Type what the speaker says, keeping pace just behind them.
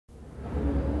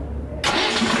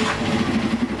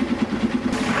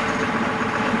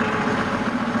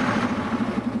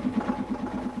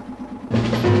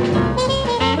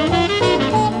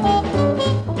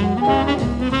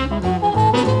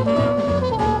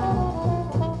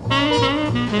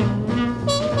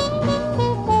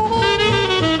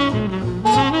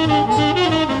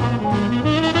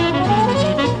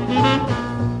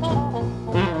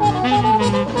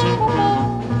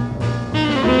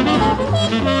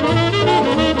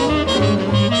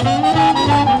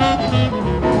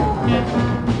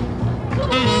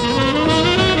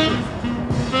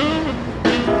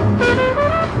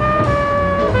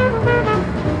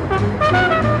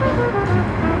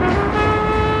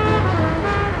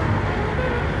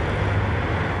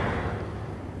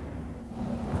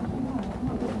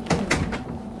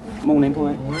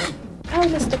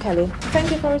Kelly.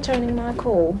 Thank you for returning my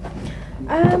call.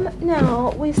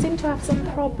 Now, we seem to have some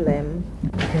problem.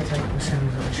 The caretaker was saying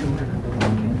we've got children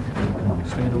under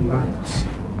swinging on boats.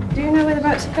 Do you know where the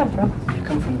boats have come from? They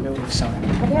come from the building site.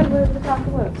 Have you had a word with the clerk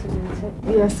of works about it?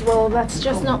 Yes, well, that's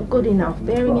just not good enough.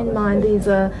 Bearing in mind these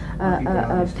are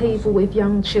people with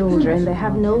young children, they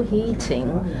have no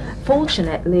heating.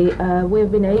 Fortunately,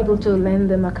 we've been able to lend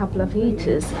them a couple of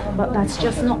heaters, but that's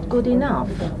just not good enough.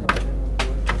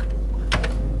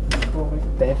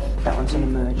 Bev, that one's an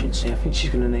emergency. I think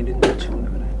she's going to need a new toilet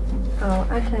over there. Oh,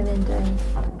 okay then, Dave.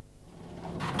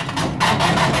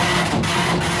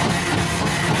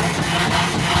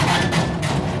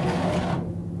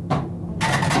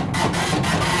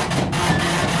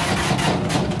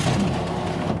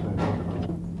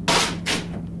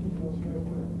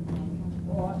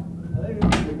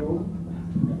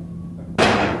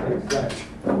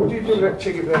 What do you do with that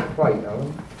chicken with that plate,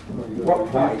 Alan? What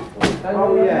plate?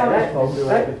 Oh yeah,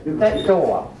 that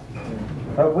door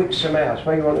at Wixham House,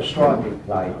 where you want a striping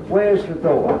plate. Where's the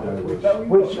door?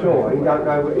 Which door? You don't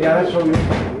know. Yeah, that's all you.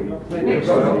 It's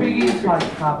got a big inside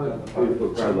cupboard.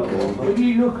 If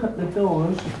you look at the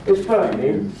doors, It's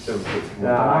burning.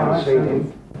 No, I haven't seen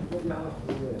him.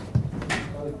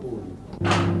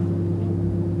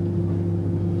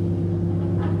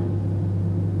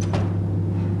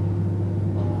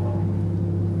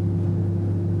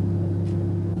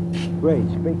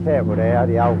 Reach, be careful there,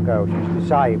 the old girl, she's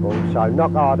disabled, so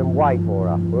knock hard and wait for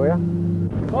her, will you?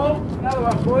 oh, another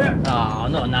one for you. Oh,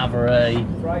 not another E.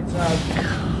 Right,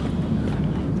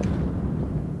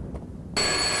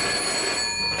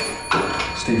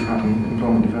 Steve Hutton,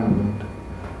 Employment Development.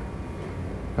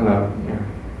 Hello, yeah.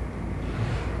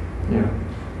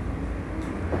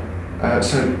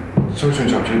 So, sorry to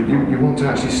interrupt you. You want to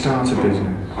actually start a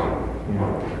business?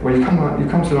 Well, you come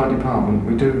to the right department.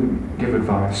 We do give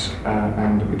advice,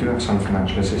 and we do have some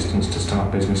financial assistance to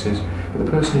start businesses. But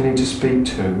the person you need to speak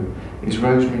to is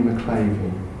Rosemary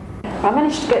McClavey. I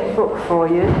managed to get the book for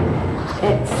you.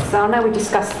 I know we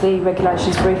discussed the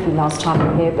regulations briefly last time we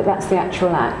were here, but that's the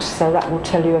actual act, so that will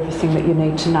tell you everything that you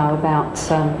need to know about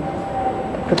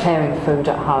preparing food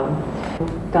at home.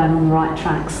 Going on the right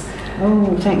tracks.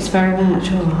 Oh, thanks very much.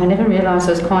 Oh, I never realised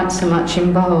there was quite so much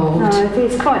involved. No,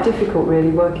 it's quite difficult really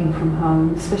working from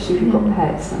home, especially if you've got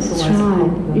pets. That's always a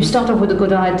problem. You start off with a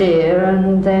good idea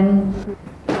and then...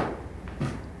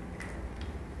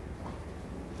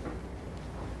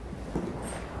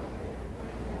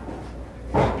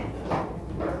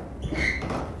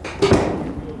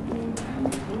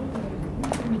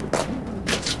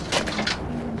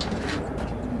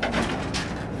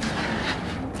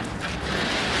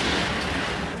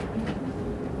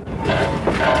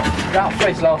 Out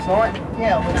fridge last night.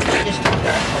 Yeah, well, just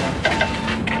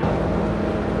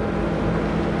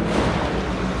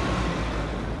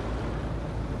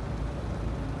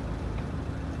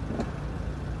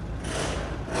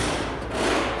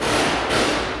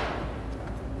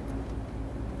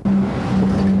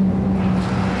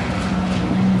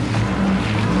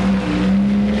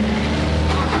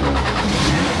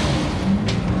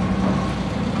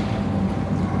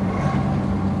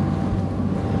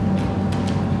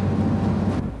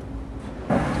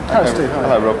Hello, Steve.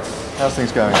 Hello, Rob. How's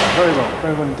things going? Very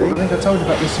well indeed. I think I told you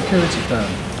about this security firm.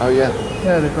 Oh, yeah.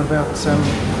 Yeah, they've got about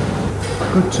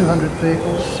a good 200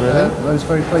 vehicles. Really? Those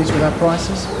very pleased with our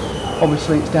prices.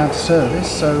 Obviously, it's down to service,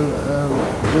 so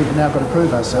we've now got to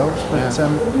prove ourselves. But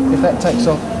if that takes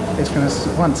off, it's going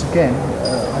to, once again,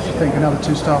 I think another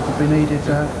 2 staff will be needed.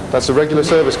 That's a regular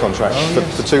service contract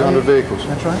for 200 vehicles?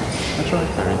 That's right, that's right.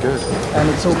 Very good. And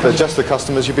it's all... They're just the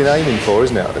customers you've been aiming for,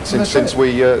 isn't it? Since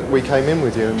we came in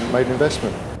with you and made an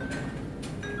investment.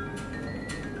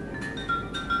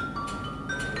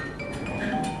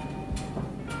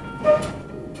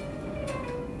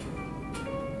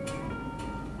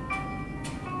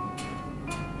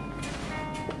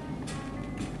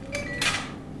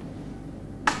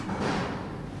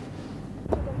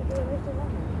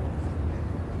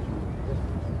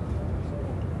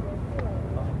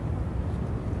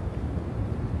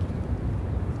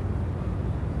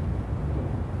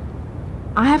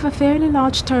 I have a fairly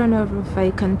large turnover of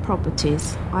vacant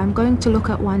properties. I'm going to look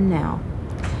at one now.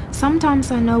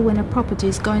 Sometimes I know when a property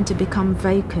is going to become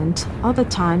vacant, other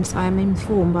times I am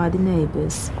informed by the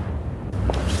neighbours.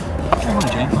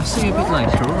 Alright, Jane, I'll see you a bit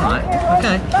later, alright?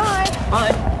 Okay. Bye.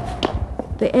 Bye.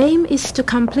 The aim is to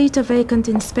complete a vacant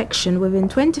inspection within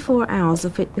 24 hours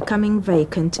of it becoming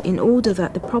vacant in order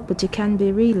that the property can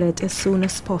be re-let as soon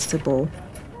as possible.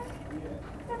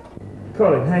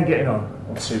 Colin, how are you getting on?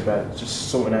 Not too bad, just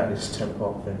sorting out this temp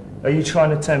pot thing. Are you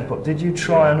trying a temp pot? Did you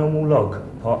try a normal log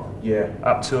pot? Yeah.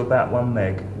 Up to about 1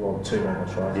 meg? Well, 2 meg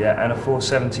I tried. Yeah, and a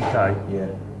 470k?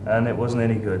 Yeah. And it wasn't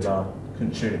any good? No,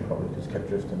 couldn't shoot it properly because it kept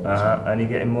drifting. And you're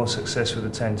getting more success with the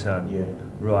 10 turn? Yeah.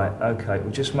 Right, okay. Well,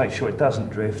 just make sure it doesn't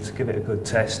drift, give it a good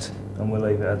test, and we'll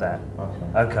leave it at that.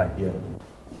 Okay. Okay. Yeah.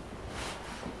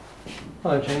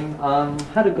 Hello, Jim.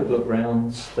 Had a good look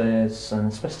round. There's an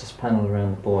asbestos panel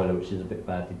around the boiler which is a bit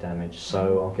badly damaged,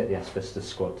 so I'll get the asbestos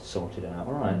squad to sort it out.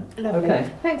 All right. Lovely.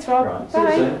 Okay. Thanks, Rob. Right.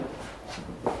 Bye. See you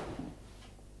soon.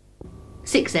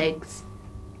 6 eggs.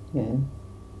 Yeah.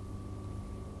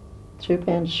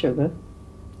 £2 sugar.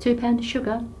 £2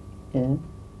 sugar. Yeah.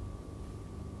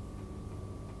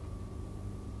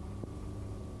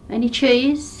 Any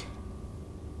cheese?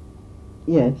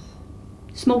 Yes.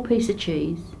 Small piece of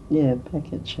cheese. Yeah,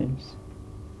 packet cheese.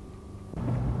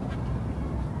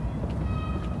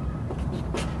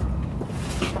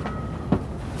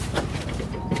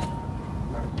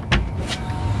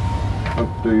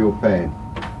 Up to your pen.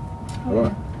 All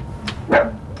right.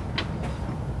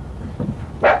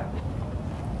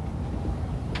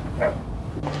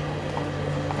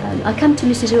 I come to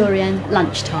Mrs. Urian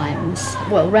lunch times,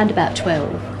 well, round about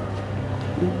 12.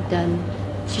 And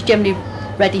she's generally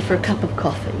ready for a cup of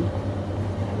coffee.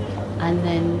 And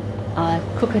then I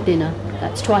cook her dinner,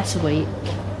 that's twice a week.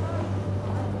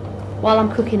 While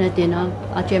I'm cooking her dinner,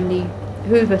 I generally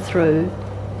hoover through,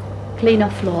 clean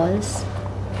off floors,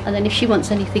 and then if she wants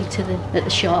anything at the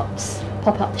shops,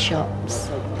 pop up the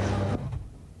shops.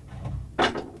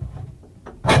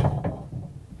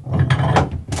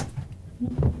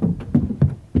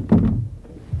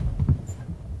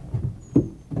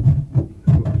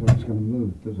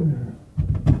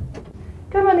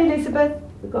 Come on, Elizabeth.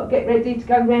 We've got to get ready to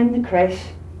go round the creche.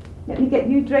 Let me get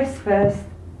you dressed first,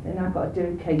 then I've got to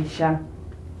do Keisha.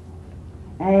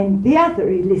 And the other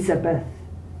Elizabeth.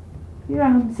 Your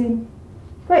arms in.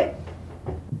 Quick.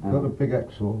 Got a big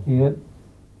axle. Yeah.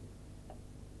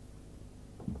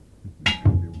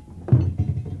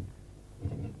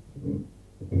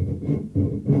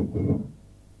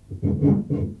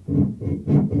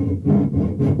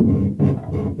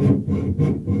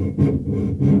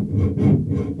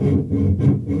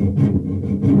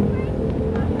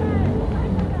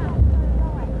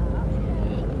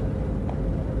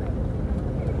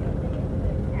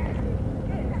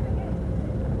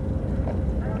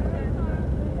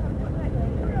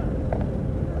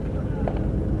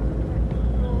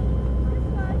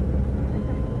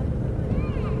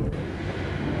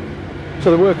 So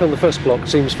the work on the first block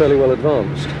seems fairly well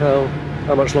advanced. How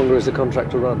much longer is the contract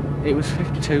to run? It was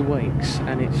 52 weeks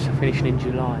and it's finishing in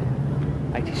July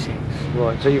 86.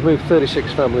 Right, so you've moved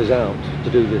 36 families out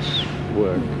to do this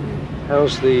work.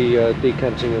 How's the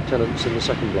decanting of tenants in the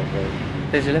second block going?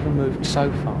 There's 11 moved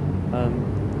so far.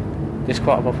 There's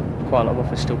quite a lot of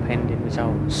offers still pending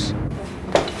results.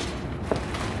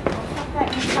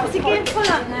 Is it getting full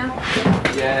up now?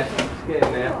 Yeah, it's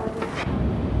getting there.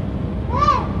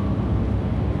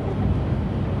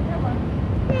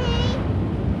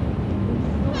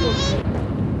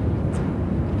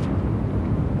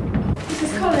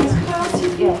 Mrs. Collins, can I ask you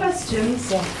a few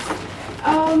questions? Yes.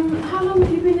 How long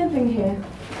have you been living here?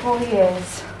 4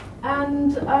 years.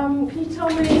 And can you tell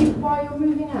me why you're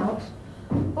moving out?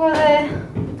 Well, they're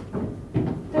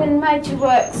doing major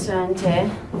works around here.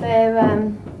 They're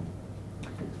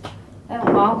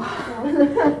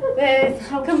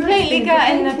completely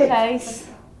gutting the place.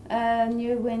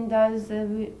 New windows,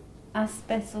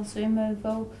 asbestos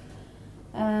removal,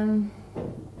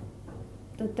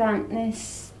 the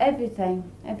dampness, everything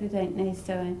needs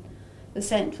doing. The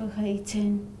central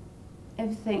heating,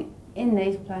 everything in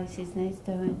these places needs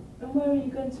doing. And where are you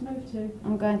going to move to?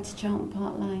 I'm going to Charlton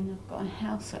Park Lane. I've got a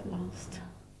house at last.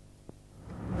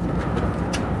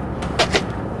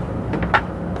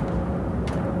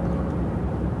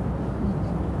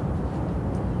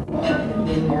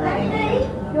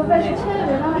 You're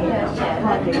vegetarian, aren't you? Yeah,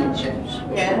 I didn't choose.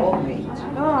 Yeah. Or meat.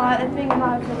 All right, they're being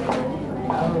like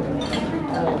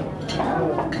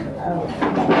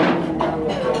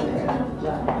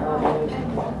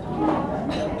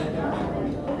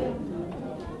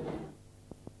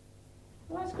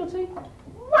Right, Scotty.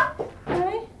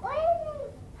 Hey?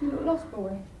 You look lost,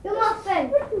 boy. You're my friend.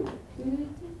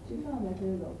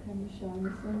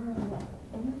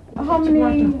 How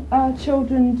many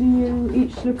children do you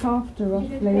each look after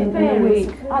roughly in a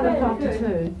week? I look after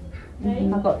 2.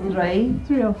 I've got 3.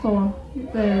 3 or 4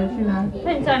 bears, you know.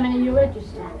 Depends how many you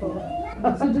registered for.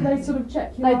 So do they sort of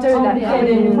check you They out? do that.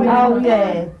 Yeah. Oh,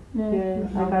 yeah. Yeah.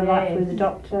 I go right through the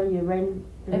doctor, your rent,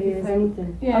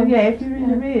 Everything. Yeah. Oh yeah, if you're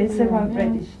in arrears, they won't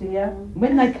register you.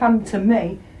 When they come to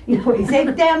me, he put his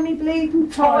head down me bleeding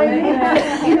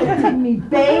toilet, he looked in me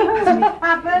bed, me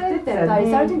cupboard. Did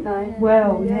they so, didn't they?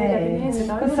 Well, Yeah, yeah. 11 years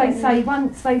ago, Because they say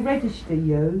once they register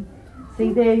you,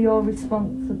 see,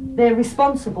 they're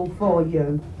responsible for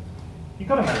you. You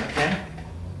got a moment, Ken?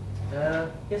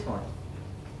 Yes, mate.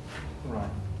 Right.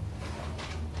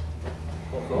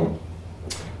 What for?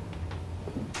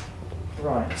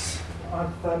 Right.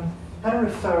 I've had a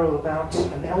referral about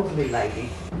an elderly lady.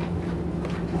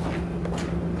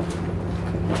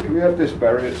 Can we have this,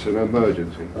 Barry? It's an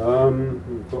emergency.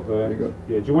 We've got there.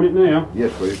 Yeah, do you want it now?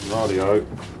 Yes, please. Radio.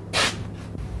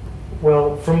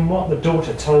 Well, from what the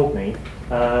daughter told me,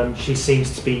 she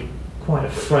seems to be quite a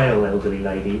frail elderly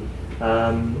lady.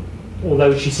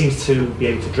 Although she seems to be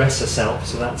able to dress herself,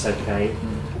 so that's okay,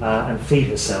 and feed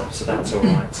herself, so that's all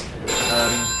right.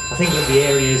 I think that the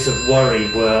areas of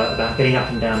worry were about getting up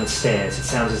and down the stairs. It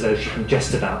sounds as though she can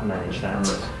just about manage that.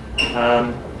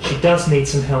 She does need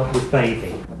some help with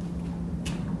bathing.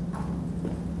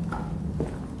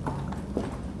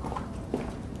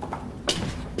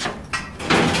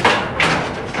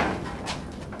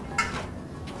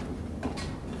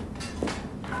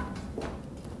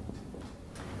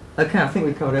 Okay, I think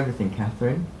we've covered everything,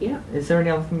 Catherine. Yeah. Is there any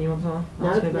other thing you want to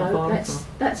ask me about violence?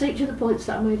 That's each of the points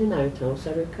that I made a note of,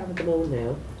 so we've covered them all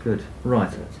now. Good.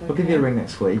 Right. Okay. We'll give you a ring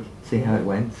next week, see how it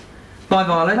went. Bye,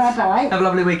 Violet. Bye-bye. Have a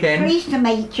lovely weekend. Pleased to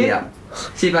meet you. Yeah.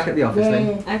 See you back at the office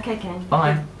then. Okay, Ken.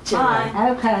 Bye.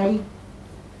 Bye. Okay.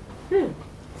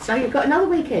 So you've got another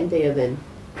weekend here then?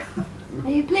 Are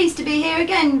you pleased to be here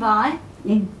again, Vi?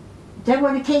 You don't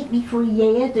want to keep me for a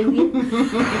year, do you?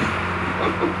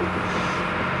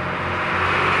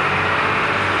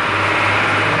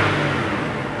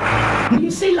 You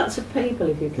see lots of people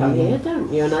if you come here,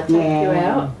 don't you? And I take you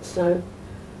out, so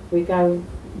we go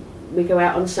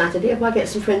out on Saturday. If I get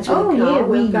some friends with a car, yeah,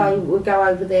 we'll go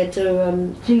over there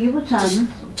to your sons?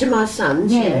 To my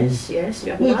sons, yes. We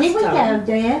have a nice did we time. go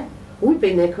there? We've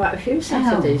been there quite a few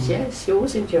Saturdays, yes. You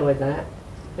always enjoy that.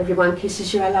 Everyone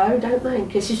kisses you hello, don't they? And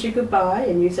kisses you goodbye.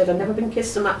 And you said, I've never been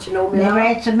kissed so much in all my life. Never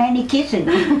had so many kissing.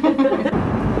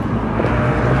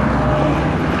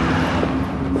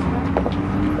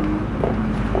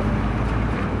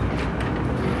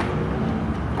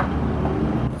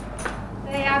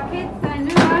 They are kids, I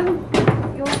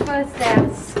know. Your first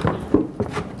dance.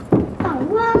 Oh,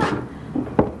 what?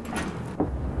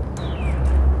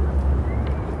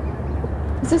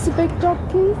 Is this a big job,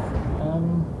 Keith?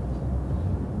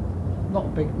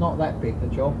 Not that big a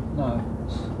job. No,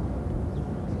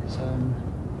 it's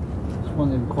one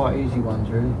of them quite easy ones,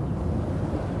 really.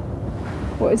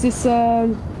 What is this? Do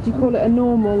you call it a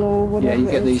normal or whatever? Yeah, you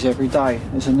get it is? these every day.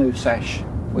 There's a new sash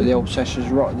where the old sash is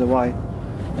rotted away.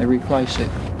 They replace it.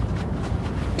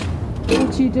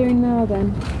 What are you doing now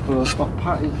then? Well,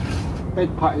 I've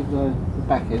bed patted the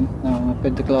back in. Now I've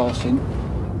bed the glass in.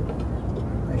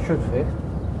 It should fit.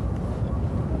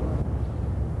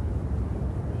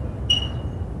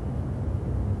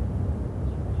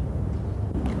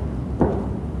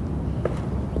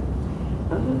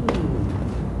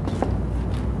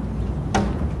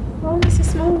 Well, Mrs.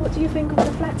 Small, what do you think of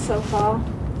the flat so far?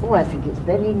 Oh, I think it's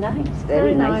very nice.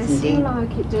 Very nice indeed. You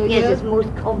like it, do you? Yes, it's most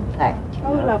compact.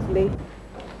 Oh, lovely.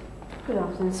 Good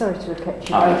afternoon. Sorry to have kept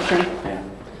you Hi. waiting.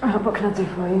 Yeah. What can I do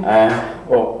for you?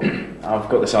 Well, I've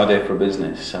got this idea for a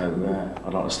business, so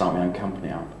I'd like to start my own company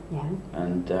up. Yeah.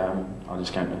 And I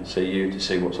just came to see you to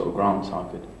see what sort of grants I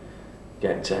could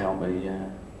get to help me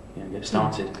get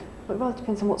started. Well, it rather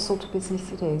depends on what sort of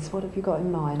business it is. What have you got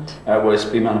in mind? Well, it's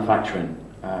be manufacturing.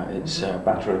 It's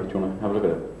battery. Do you want to have a look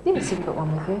at it? Yes, you've got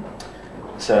one with you.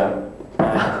 So,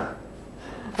 I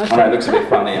know it looks a bit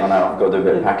funny. I know I've got to do a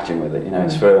bit of packaging with it. You know,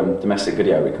 it's for domestic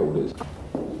video recorders.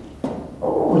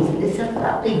 Oh, isn't this a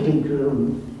lovely big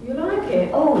room? You like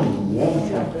it? Oh,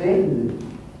 yes, I do.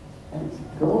 That's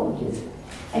gorgeous.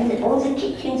 And all the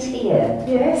kitchen's here.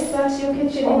 Yes, that's your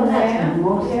kitchen Oh, in that's there.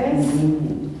 most Yes.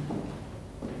 convenient.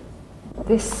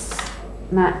 This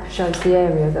map shows the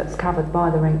area that's covered by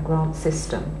the rent grant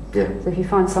system. Yeah. So if you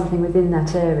find something within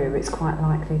that area, it's quite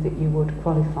likely that you would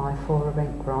qualify for a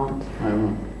rent grant.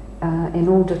 In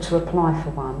order to apply for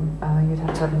one, you'd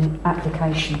have to have an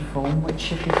application form,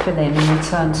 which if you fill in and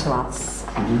return to us,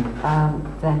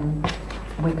 then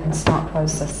we can start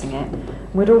processing it.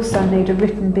 We'd also need a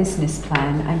written business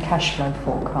plan and cash flow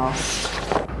forecast.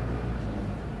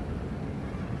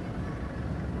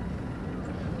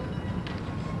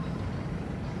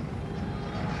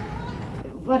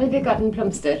 What have you got in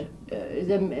Plumstead? Is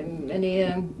there many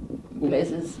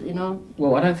places, you know?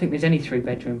 Well, I don't think there's any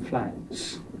 3-bedroom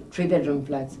flats. 3-bedroom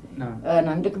flats. No. And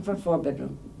I'm looking for a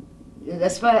 4-bedroom.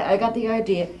 That's why I got the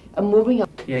idea of moving up.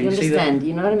 Yeah, you see that- understand?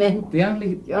 You know what I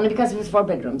mean? Only because it was 4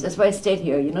 bedrooms. That's why I stayed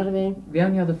here. You know what I mean? The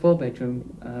only other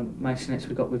 4-bedroom masonettes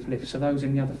we got with lifts are those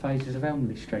in the other phases of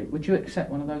Elmley Street. Would you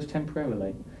accept one of those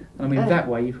temporarily? And I mean, that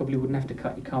way you probably wouldn't have to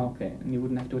cut your carpet and you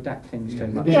wouldn't have to adapt things too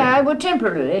much. Yeah, I would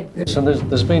temporarily. So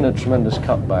there's been a tremendous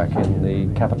cutback in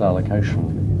the capital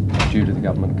allocation due to the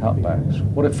government cutbacks.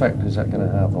 What effect is that going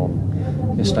to have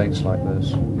on estates like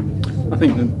this? I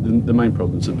think the main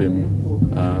problems have been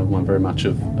one very much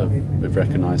of we've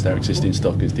recognised our existing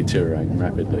stock is deteriorating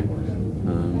rapidly.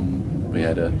 We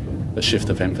had a shift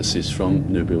of emphasis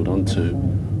from new build onto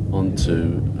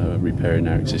repairing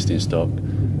our existing stock,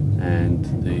 and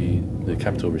the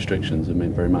capital restrictions have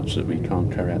meant very much that we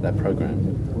can't carry out that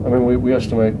programme. I mean, we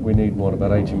estimate we need, what,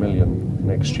 about 80 million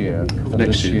next year. And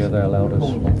this year they allowed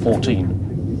us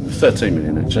 14. 13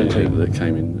 million actually that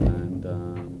came in.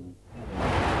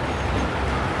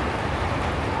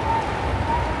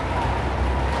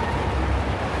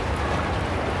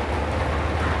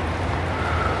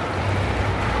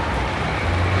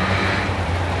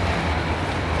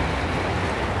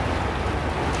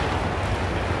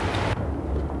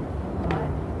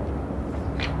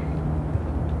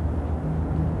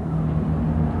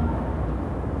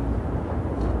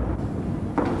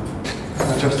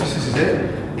 Justice, this is it?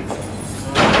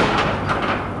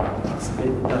 It's a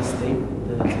bit dusty,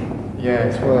 dirty.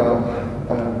 Yes, well,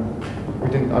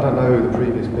 I don't know who the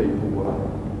previous people were.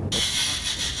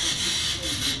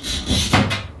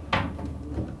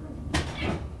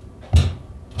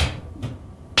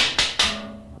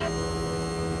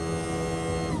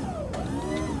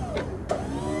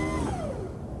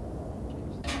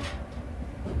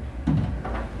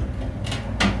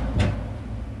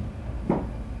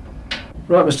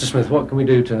 Right, Mr. Smith, what can we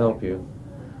do to help you?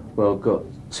 Well, I've got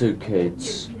 2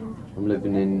 kids. I'm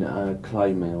living in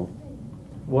Claymill.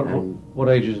 What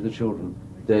ages are the children?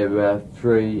 They're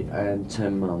 3 and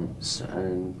 10 months,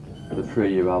 and the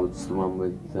 3-year-old's the one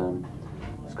with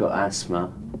has got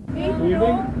asthma.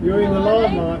 You're in the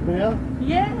limelight now.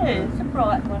 Yeah, it's a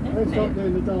bright one, isn't Let's start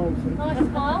doing the dancing. Nice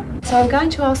smile. So I'm going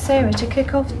to ask Sarah to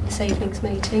kick off this evening's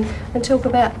meeting and talk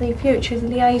about the future of the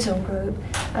liaison group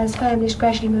as families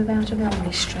gradually move out of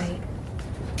Elmley Street.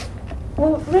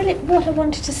 Well, really what I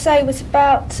wanted to say was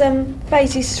about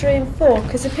phases 3 and 4,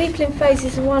 because the people in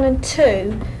phases 1 and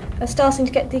 2 are starting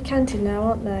to get decanted now,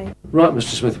 aren't they? Right,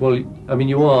 Mr. Smith, well, I mean,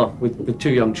 you are, with 2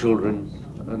 young children,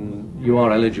 and you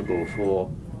are eligible for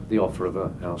the offer of a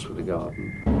house with a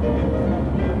garden. We're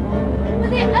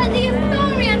at the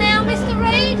Astoria now, Mr.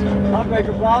 Reid. I beg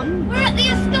your pardon? We're at the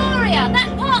Astoria,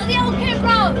 that part of the Old Kent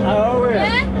Road. Oh,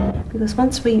 yeah. Because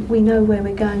once we know where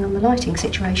we're going on the lighting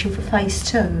situation for phase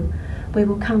 2, we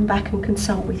will come back and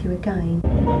consult with you again.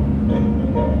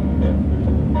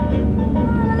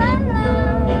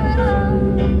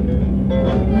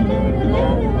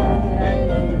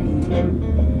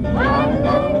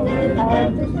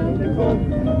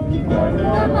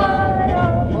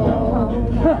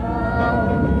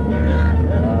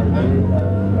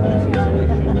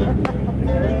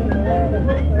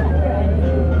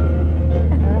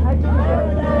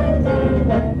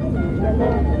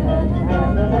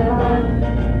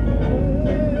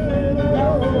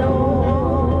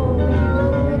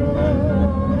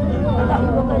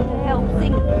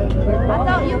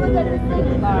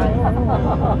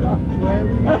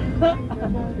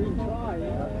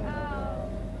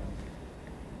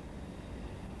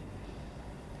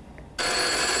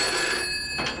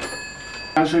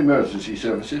 Council Emergency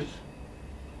Services?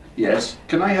 Yes,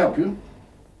 can I help you?